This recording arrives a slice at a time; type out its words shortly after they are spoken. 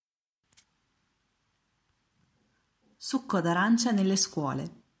Succo d'arancia nelle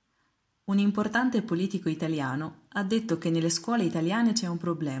scuole. Un importante politico italiano ha detto che nelle scuole italiane c'è un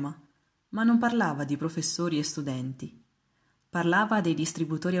problema, ma non parlava di professori e studenti. Parlava dei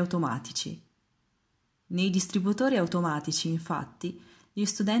distributori automatici. Nei distributori automatici, infatti, gli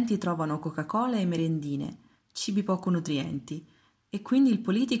studenti trovano Coca-Cola e merendine, cibi poco nutrienti, e quindi il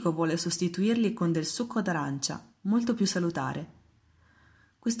politico vuole sostituirli con del succo d'arancia, molto più salutare.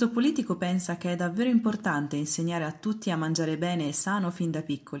 Questo politico pensa che è davvero importante insegnare a tutti a mangiare bene e sano fin da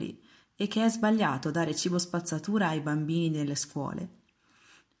piccoli e che è sbagliato dare cibo spazzatura ai bambini nelle scuole.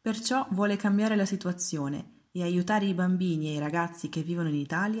 Perciò vuole cambiare la situazione e aiutare i bambini e i ragazzi che vivono in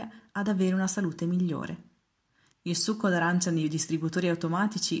Italia ad avere una salute migliore. Il succo d'arancia nei distributori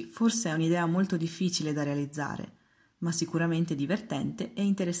automatici forse è un'idea molto difficile da realizzare, ma sicuramente divertente e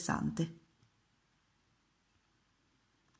interessante.